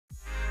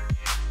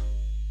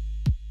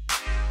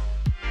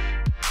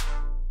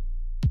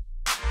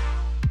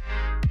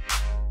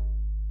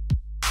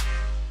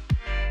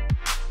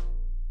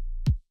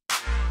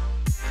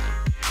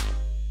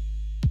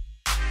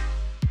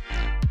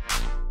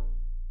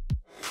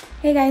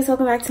Hey guys,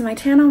 welcome back to my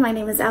channel. My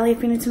name is Allie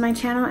if you're new to my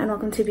channel, and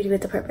welcome to Beauty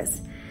with a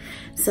Purpose.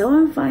 So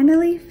I'm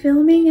finally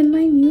filming in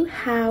my new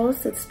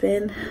house. It's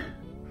been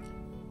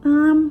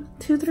 2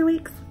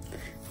 weeks.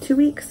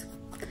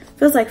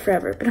 Feels like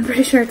forever, but I'm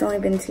pretty sure it's only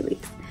been 2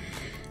 weeks.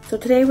 So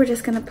today we're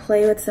just gonna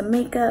play with some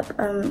makeup,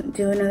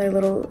 do another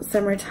little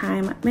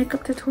summertime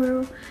makeup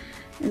tutorial.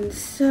 And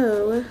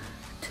so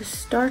to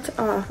start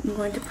off, I'm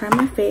going to prime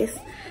my face.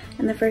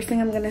 And the first thing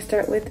I'm going to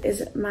start with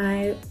is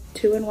my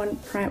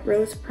 2-in-1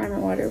 Rose Primer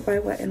Water by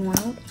Wet n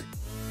Wild.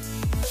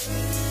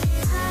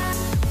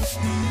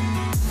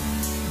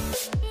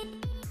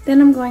 Then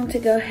I'm going to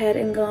go ahead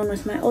and go in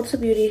with my Ulta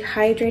Beauty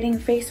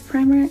Hydrating Face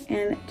Primer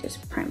and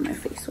just prime my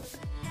face with it.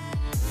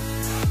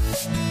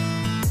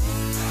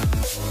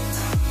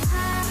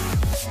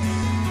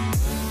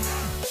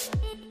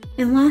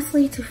 And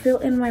lastly, to fill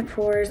in my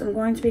pores, I'm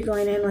going to be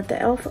going in with the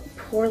e.l.f.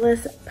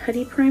 Poreless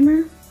Putty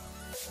Primer.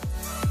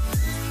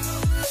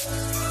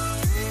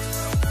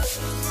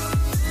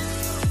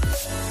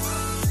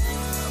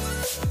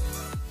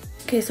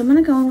 Okay, so I'm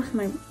gonna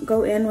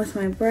go in with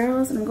my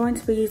brows, and I'm going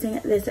to be using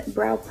this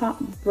brow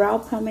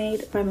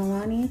pomade by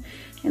Milani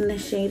in the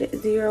shade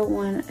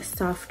 01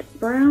 Soft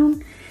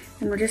Brown.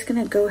 And we're just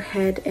gonna go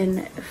ahead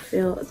and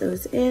fill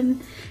those in.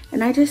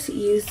 And I just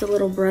used the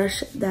little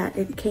brush that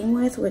it came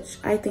with, which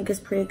I think is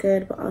pretty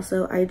good, but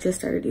also I just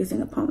started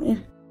using a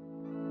pomade.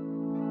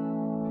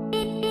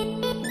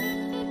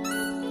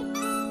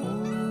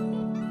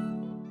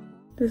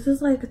 This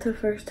is like the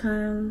first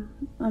time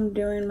I'm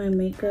doing my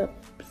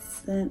makeup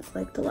since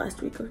like the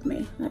last week of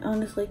May. I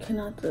honestly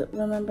cannot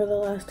remember the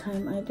last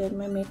time I did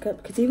my makeup,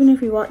 because even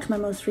if you watch my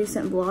most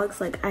recent vlogs,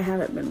 like I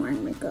haven't been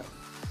wearing makeup.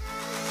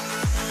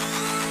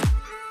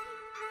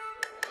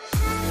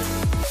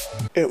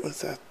 It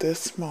was at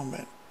this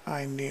moment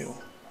I knew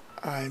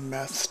I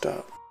messed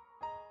up.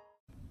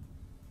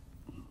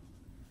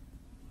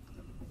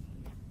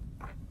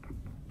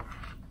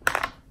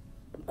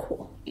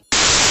 Cool.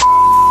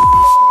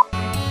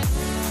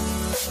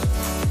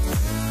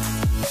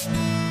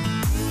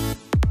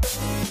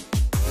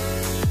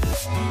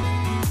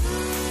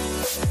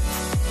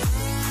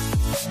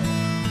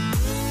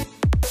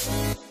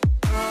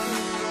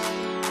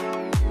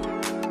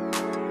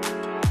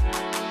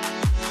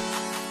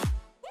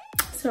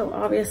 So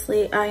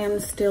obviously I am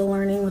still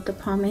learning with the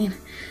pomade.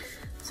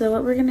 So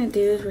what we're gonna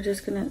do is we're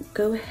just gonna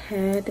go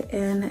ahead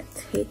and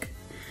take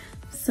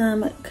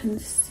some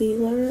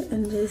concealer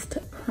and just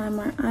prime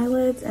our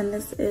eyelids. And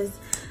this is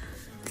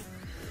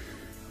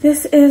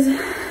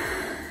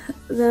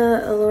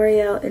the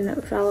L'Oreal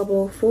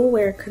Infallible Full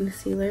Wear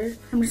Concealer.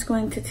 I'm just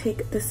going to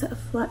take this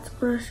flat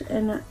brush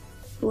and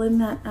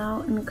blend that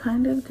out and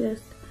kind of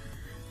just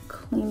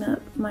clean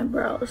up my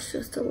brows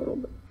just a little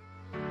bit.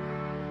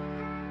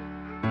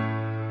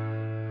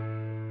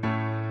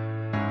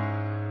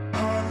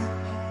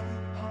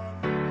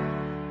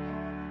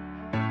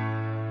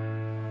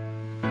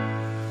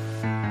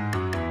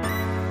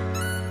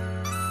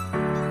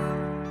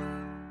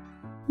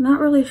 Not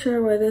really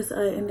sure why this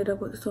eye ended up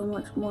with so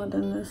much more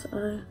than this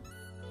eye.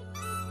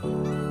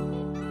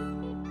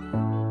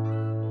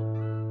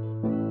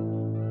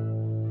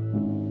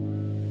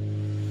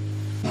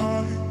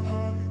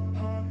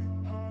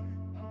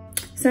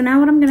 So now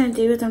what I'm gonna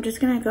do is I'm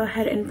just gonna go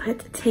ahead and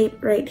put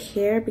tape right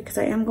here, because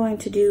I am going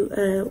to do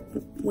a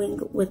wing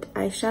with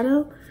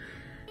eyeshadow.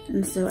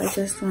 And so I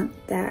just want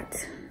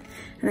that.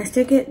 And I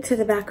stick it to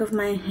the back of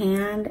my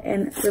hand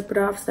and rip it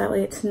off, so that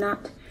way it's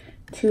not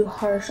too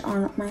harsh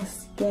on my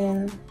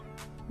skin.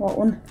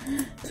 Well,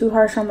 too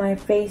harsh on my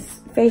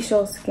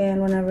facial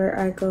skin whenever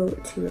I go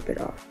to rip it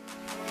off.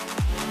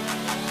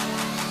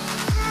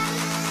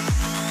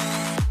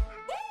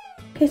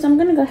 Okay, so I'm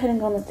gonna go ahead and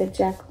go in with the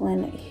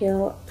Jaclyn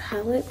Hill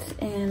palette,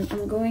 and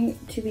I'm going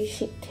to be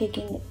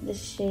taking the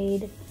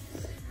shade,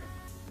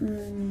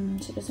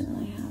 she doesn't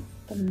really have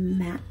the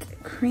matte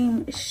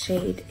cream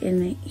shade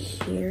in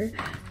here.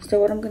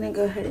 So what I'm gonna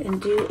go ahead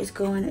and do is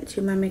go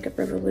into my Makeup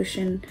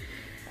Revolution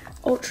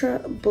Ultra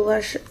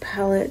Blush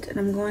Palette, and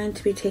I'm going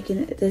to be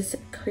taking this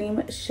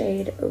cream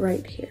shade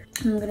right here.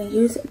 I'm going to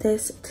use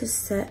this to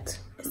set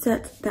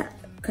that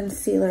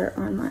concealer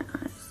on my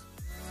eyes.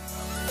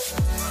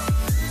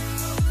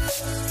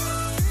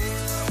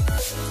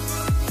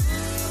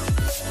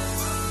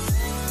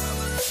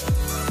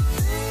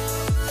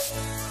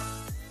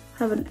 I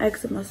have an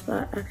eczema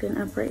spot acting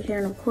up right here,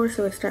 and of course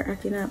it would start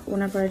acting up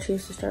whenever I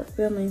choose to start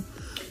filming.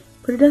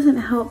 But it doesn't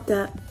help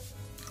that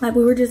like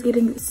we were just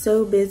getting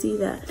so busy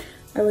that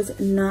I was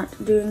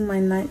not doing my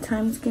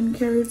nighttime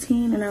skincare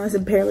routine, and I was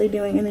barely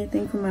doing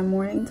anything for my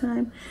morning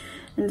time.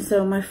 And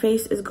so my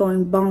face is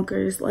going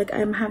bonkers. Like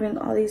I'm having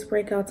all these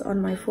breakouts on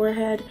my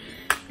forehead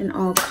and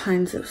all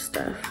kinds of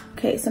stuff.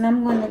 Okay, so now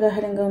I'm going to go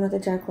ahead and go in with the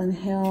Jaclyn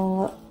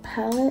Hill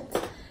palette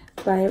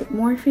by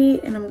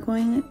Morphe, and I'm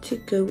going to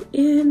go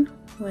in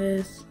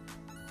with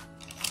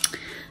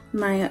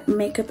my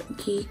Makeup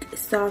Geek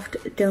Soft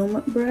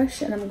Dome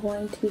brush, and I'm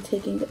going to be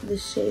taking the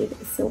shade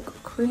Silk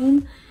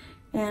Cream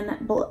and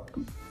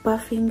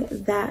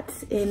buffing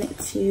that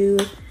into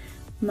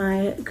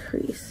my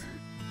crease.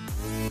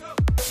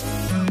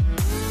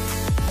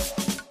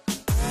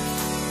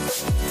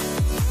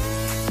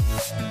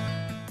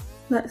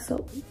 That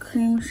Silk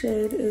Cream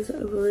shade is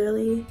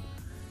really,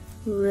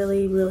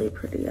 really, really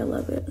pretty. I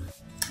love it.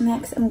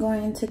 Next, I'm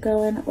going to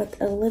go in with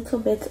a little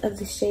bit of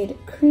the shade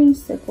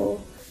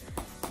Creamsicle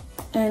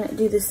and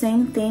do the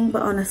same thing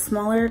but on a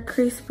smaller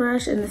crease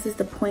brush, and this is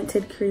the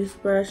pointed crease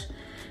brush.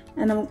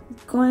 And I'm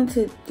going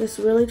to just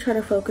really try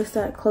to focus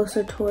that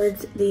closer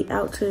towards the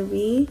outer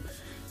V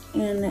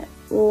and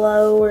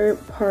lower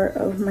part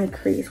of my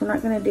crease. We're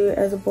not going to do it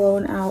as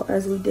blown out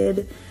as we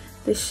did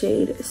the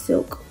shade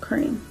Silk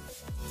Cream.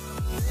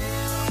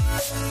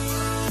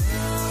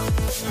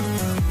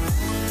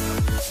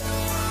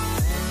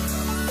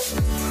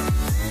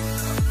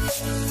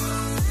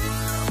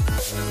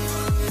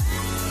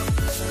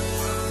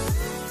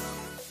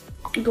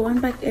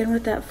 Going back in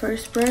with that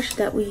first brush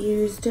that we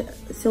used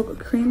Silk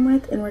Cream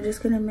with, and we're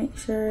just going to make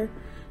sure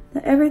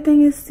that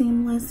everything is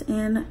seamless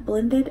and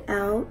blended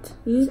out.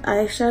 These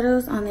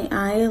eyeshadows on the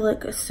eye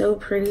look so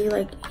pretty.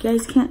 Like, you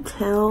guys can't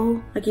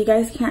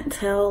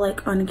tell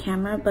like on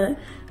camera, but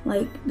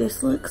like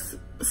this looks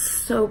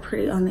so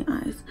pretty on the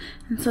eyes.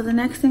 And so the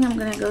next thing I'm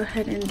going to go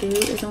ahead and do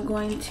is I'm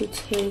going to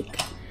take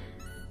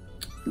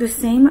the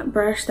same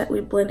brush that we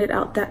blended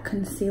out that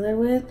concealer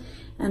with,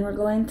 and we're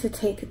going to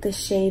take the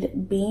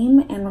shade Beam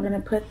and we're going to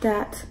put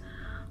that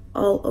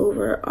all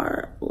over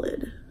our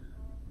lid.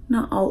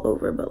 Not all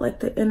over, but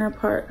like the inner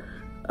part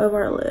of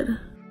our lid.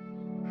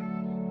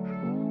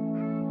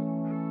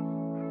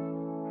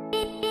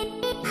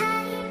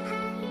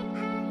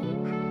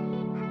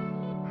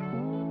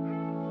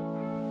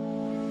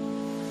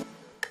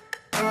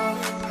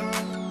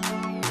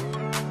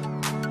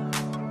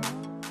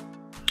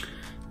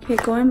 Okay,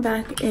 going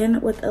back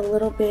in with a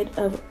little bit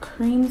of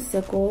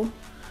Creamsicle,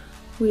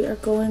 we are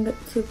going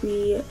to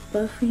be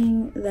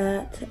buffing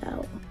that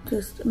out.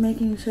 Just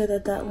making sure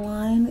that that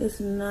line is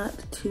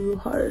not too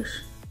harsh.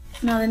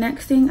 Now the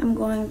next thing I'm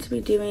going to be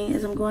doing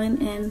is I'm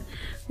going in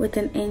with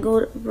an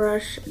angled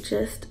brush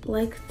just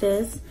like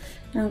this.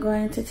 And I'm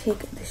going to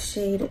take the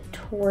shade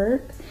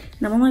Twerk.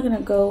 And I'm only going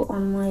to go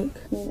on like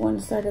one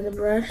side of the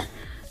brush.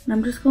 And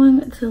I'm just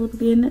going to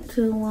begin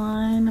to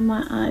line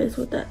my eyes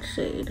with that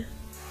shade.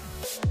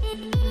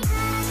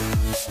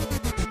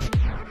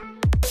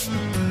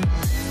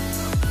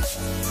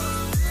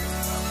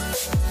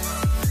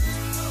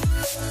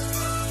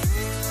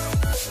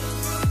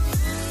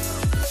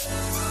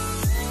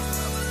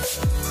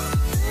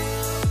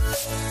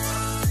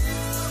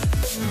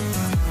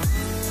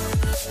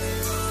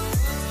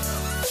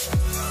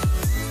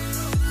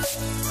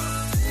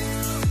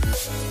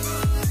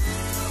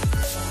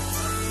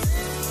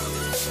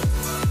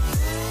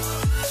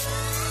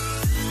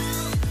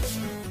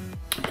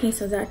 Okay,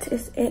 so that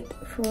is it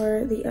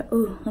for the,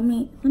 oh, let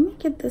me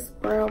get this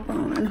brow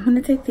bone. And I'm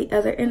gonna take the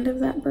other end of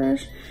that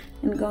brush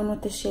and go in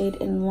with the shade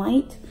in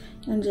Light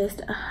and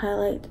just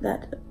highlight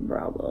that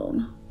brow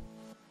bone.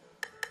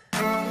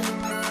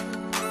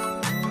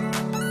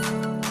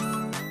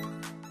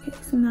 Okay,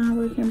 so now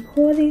we can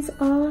pull these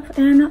off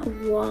and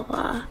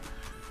voila,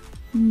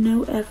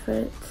 no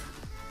effort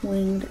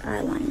winged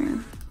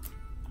eyeliner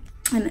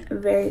and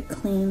very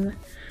clean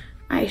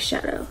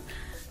eyeshadow.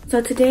 So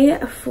today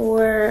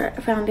for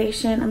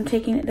foundation, I'm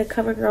taking the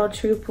CoverGirl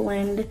True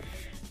Blend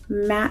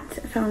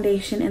Matte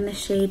Foundation in the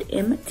shade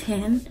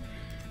M10.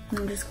 And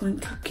I'm just going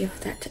to give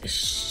that a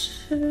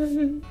shake.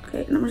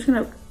 Okay, and I'm just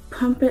gonna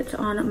pump it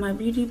on my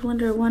Beauty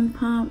Blender. 1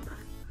 pump,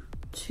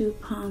 2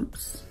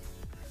 pumps,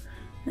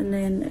 and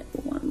then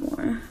 1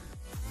 more.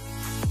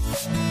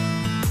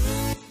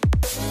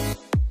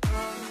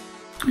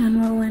 And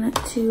we're going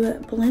to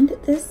blend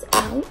this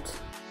out.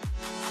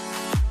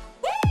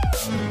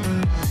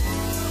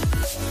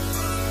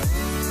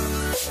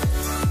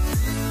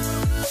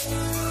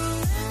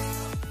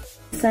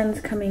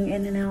 Sun's coming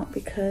in and out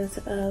because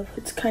of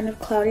it's kind of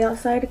cloudy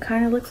outside. It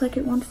kind of looks like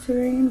it wants to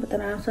rain, but then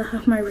I also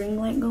have my ring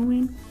light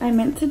going. I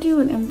meant to do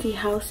an empty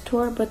house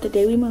tour, but the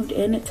day we moved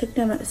in, it took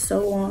them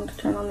so long to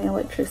turn on the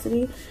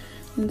electricity,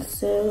 and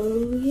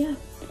so yeah,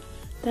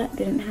 that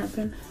didn't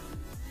happen.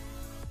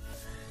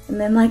 And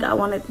then like I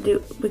wanted to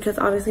do, because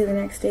obviously the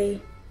next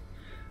day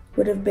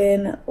would have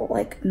been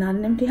like not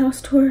an empty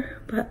house tour,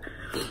 but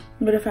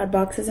would have had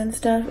boxes and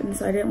stuff, and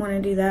so I didn't want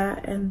to do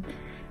that. And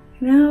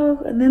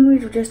then we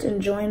were just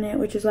enjoying it,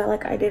 which is why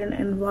like I didn't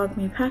vlog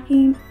me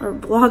packing or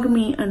vlog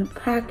me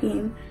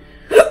unpacking.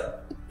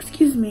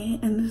 Excuse me.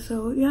 And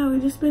so yeah,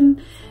 we've just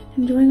been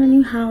enjoying our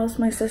new house.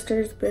 My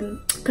sister's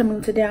been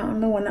coming to town,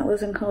 the one that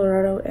lives in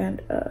Colorado,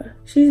 and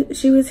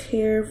she was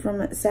here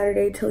from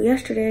Saturday till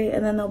yesterday,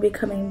 and then they'll be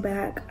coming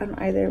back on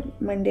either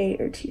Monday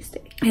or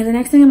Tuesday. And the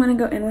next thing I'm gonna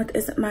go in with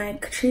is my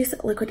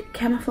Catrice Liquid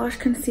Camouflage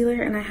Concealer,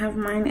 and I have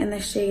mine in the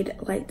shade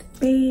Light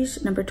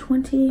Beige, number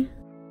 20.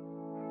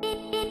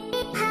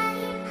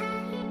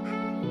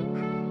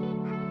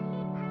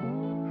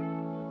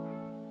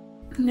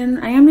 And then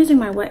I am using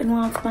my Wet n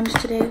Wild sponge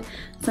today,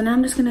 so now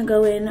I'm just gonna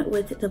go in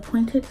with the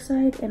pointed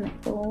side and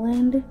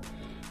blend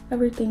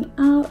everything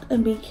out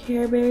and be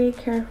very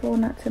careful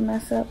not to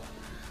mess up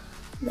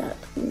that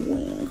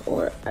wing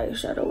or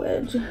eyeshadow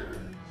edge.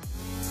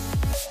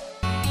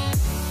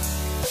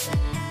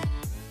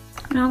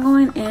 Now I'm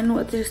going in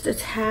with just a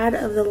tad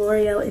of the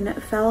L'Oreal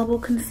Infallible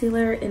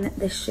Concealer in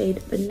the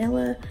shade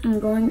Vanilla.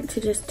 I'm going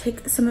to just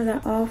take some of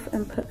that off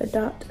and put a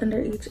dot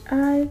under each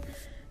eye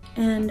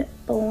and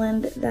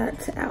blend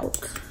that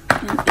out.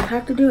 And you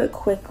have to do it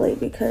quickly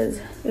because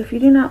if you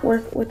do not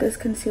work with this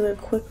concealer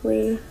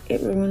quickly,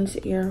 it ruins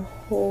your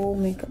whole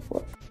makeup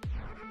look.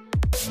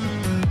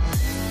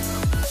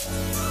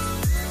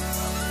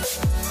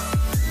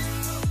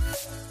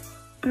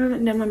 I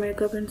haven't done my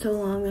makeup in so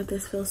long that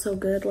this feels so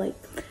good. Like,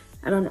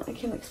 I don't know, I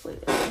can't explain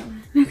it.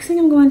 Next thing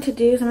I'm going to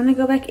do is I'm going to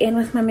go back in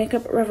with my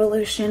Makeup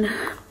Revolution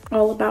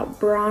All About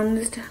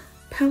Bronzed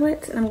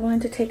palette. And I'm going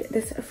to take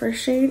this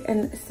first shade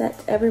and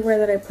set everywhere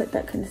that I put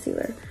that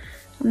concealer.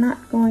 I'm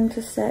not going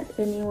to set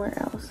anywhere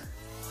else.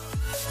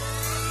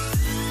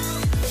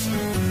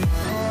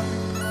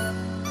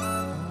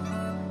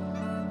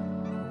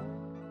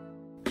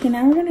 Okay,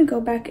 now we're gonna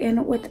go back in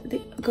and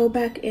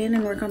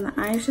work on the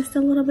eyes just a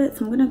little bit.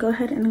 So I'm gonna go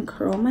ahead and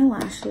curl my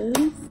lashes.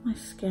 My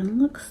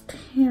skin looks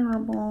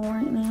terrible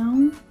right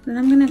now. Then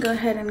I'm gonna go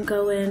ahead and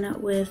go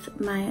in with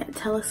my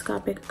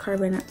Telescopic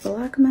Carbon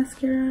Black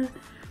Mascara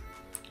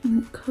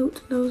and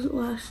coat those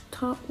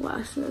top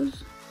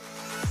lashes.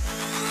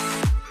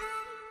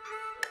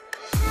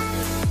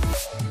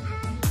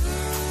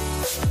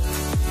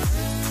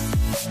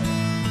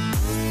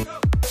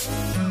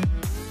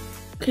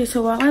 Okay,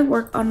 so while I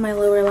work on my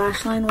lower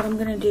lash line, what I'm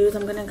going to do is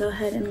I'm going to go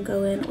ahead and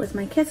go in with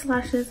my Kiss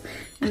lashes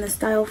in the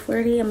Style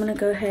Flirty. I'm going to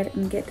go ahead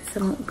and get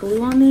some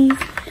glue on these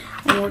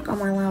and work on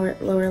my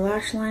lower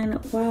lash line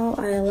while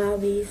I allow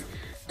these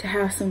to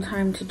have some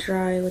time to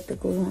dry with the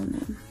glue on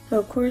them. So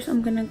of course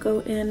I'm going to go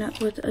in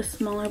with a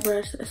smaller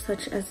brush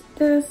such as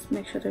this,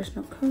 make sure there's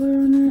no color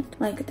on it,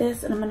 like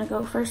this, and I'm going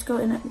to first go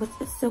in with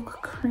a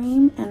silk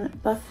cream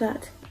and buff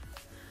that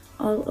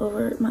all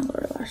over my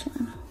lower lash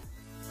line.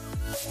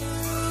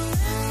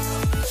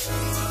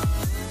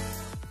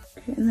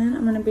 Okay, and then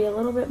I'm going to be a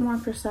little bit more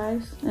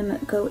precise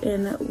and go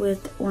in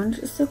with Orange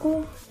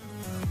Sickle.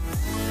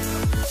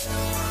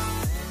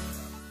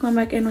 Going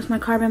back in with my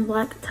Carbon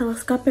Black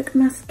Telescopic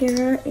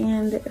Mascara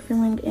and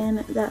filling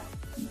in that,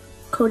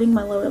 coating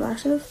my lower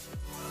lashes.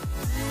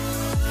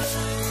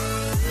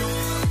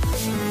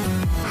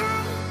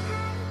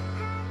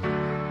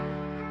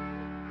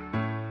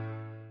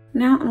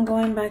 Now I'm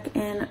going back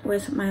in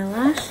with my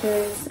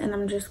lashes and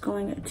I'm just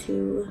going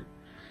to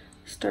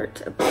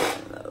start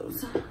applying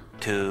those.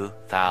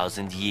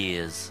 2,000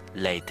 years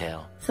later.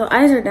 So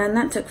eyes are done.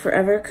 That took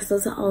forever because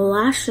those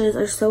lashes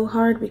are so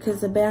hard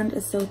because the band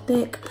is so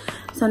thick.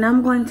 So now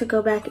I'm going to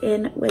go back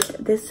in with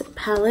this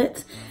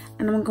palette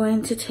and I'm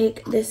going to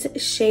take this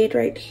shade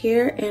right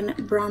here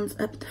and bronze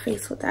up the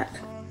face with that.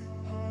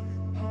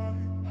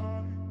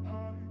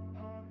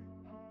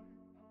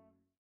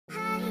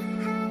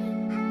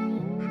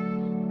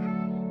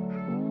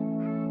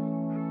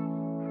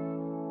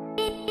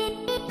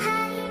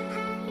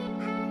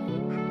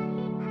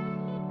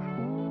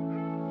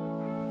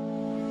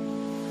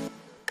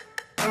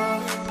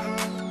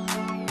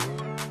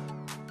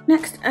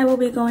 Next, I will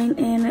be going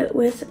in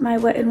with my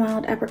Wet n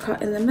Wild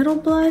Apricot in the Middle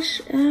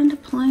blush and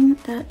applying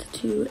that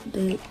to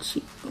the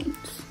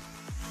cheekbones.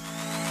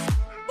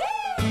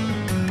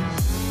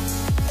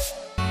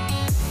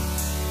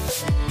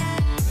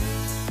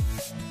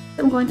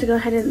 I'm going to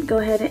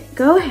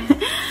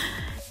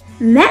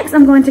Next,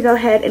 I'm going to go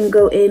ahead and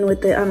go in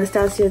with the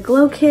Anastasia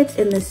Glow Kit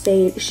in the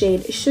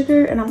shade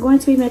Sugar, and I'm going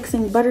to be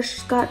mixing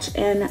butterscotch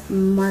and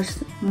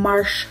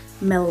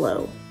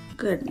marshmallow.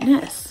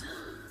 Goodness.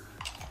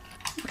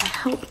 It would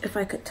help if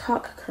I could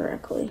talk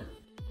correctly.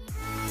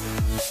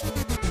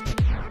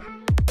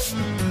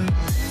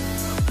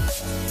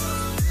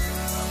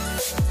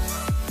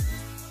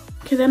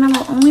 Okay, then I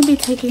will only be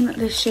taking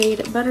the shade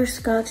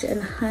Butterscotch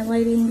and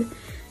highlighting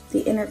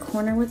the inner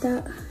corner with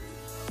that.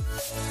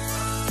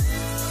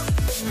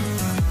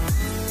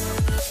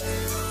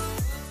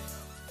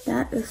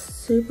 That is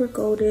super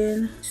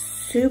golden,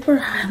 super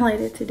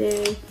highlighted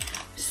today,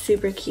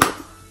 super cute.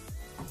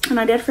 And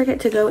I did forget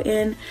to go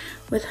in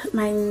with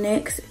my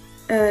NYX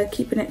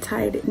Keeping It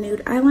Tied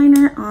nude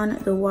eyeliner on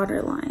the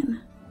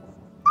waterline.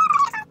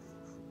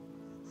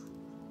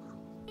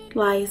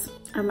 Lies,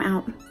 I'm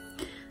out.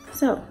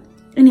 So,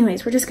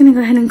 anyways, we're just gonna go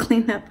ahead and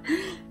clean up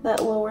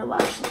that lower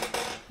lash line.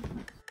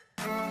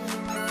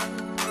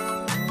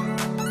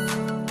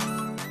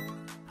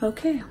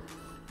 Okay,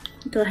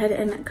 go ahead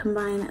and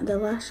combine the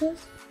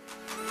lashes.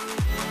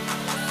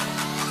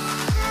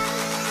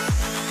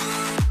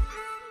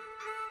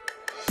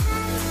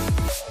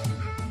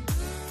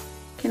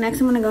 Okay, next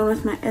I'm gonna go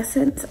with my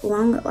Essence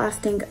Long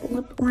Lasting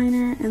Lip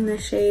Liner in the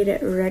shade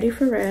Ready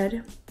for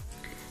Red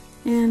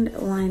and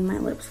line my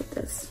lips with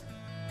this.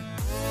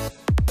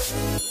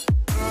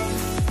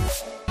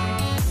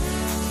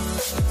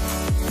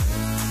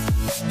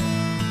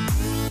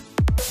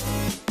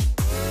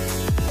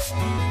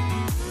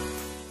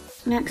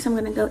 Next, I'm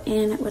gonna go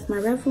in with my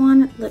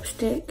Revlon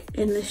lipstick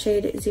in the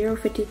shade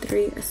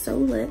 053 So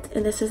Lit,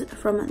 and this is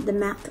from the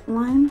matte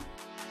line.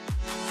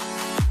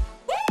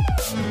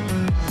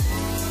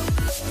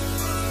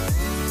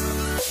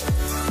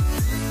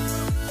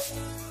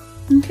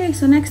 Okay,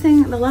 so next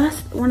thing,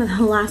 one of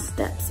the last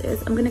steps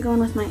is I'm gonna go in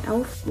with my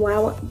e.l.f.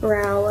 Wow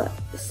Brow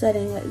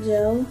Setting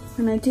Gel.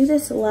 And I do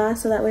this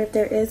last so that way if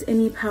there is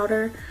any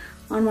powder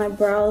on my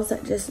brows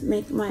that just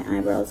make my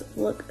eyebrows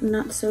look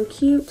not so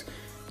cute,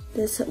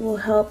 this will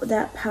help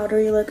that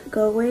powdery look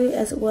go away,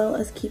 as well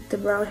as keep the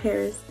brow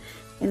hairs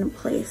in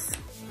place.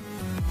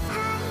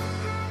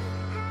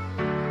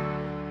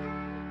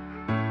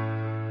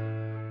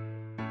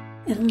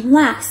 And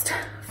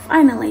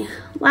finally,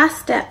 last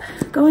step,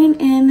 going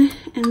in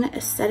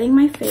and setting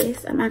my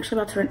face. I'm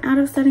actually about to run out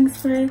of setting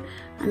spray.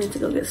 I need to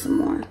go get some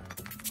more.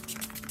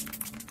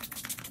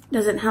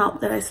 Doesn't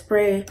help that I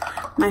spray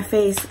my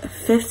face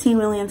 15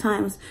 million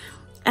times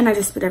and I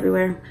just spit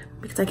everywhere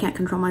because I can't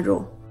control my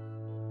drool.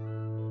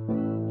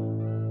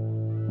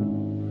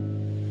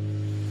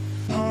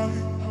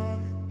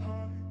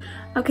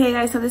 Okay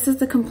guys, so this is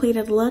the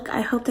completed look.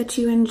 I hope that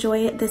you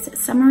enjoy this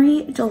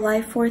summary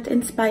July 4th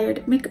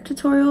inspired makeup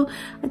tutorial.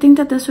 I think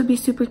that this would be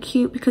super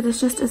cute because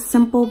it's just a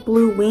simple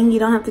blue wing. You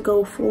don't have to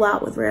go full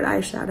out with red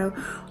eyeshadow,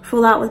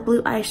 full out with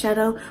blue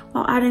eyeshadow,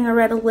 while adding a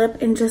red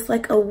lip and just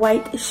like a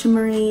whitish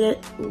shimmery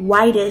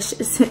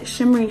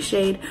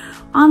shade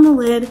on the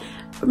lid.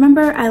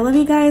 Remember, I love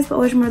you guys, but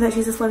always remember that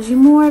Jesus loves you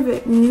more.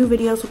 New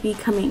videos will be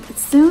coming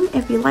soon.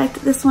 If you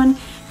liked this one,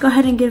 go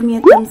ahead and give me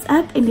a thumbs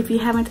up. And if you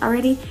haven't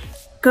already,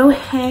 go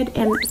ahead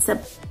and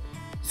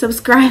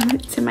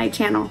subscribe to my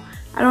channel.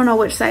 I don't know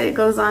which side it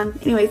goes on.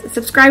 Anyways,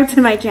 subscribe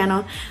to my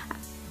channel.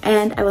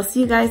 And I will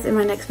see you guys in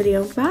my next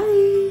video.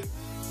 Bye!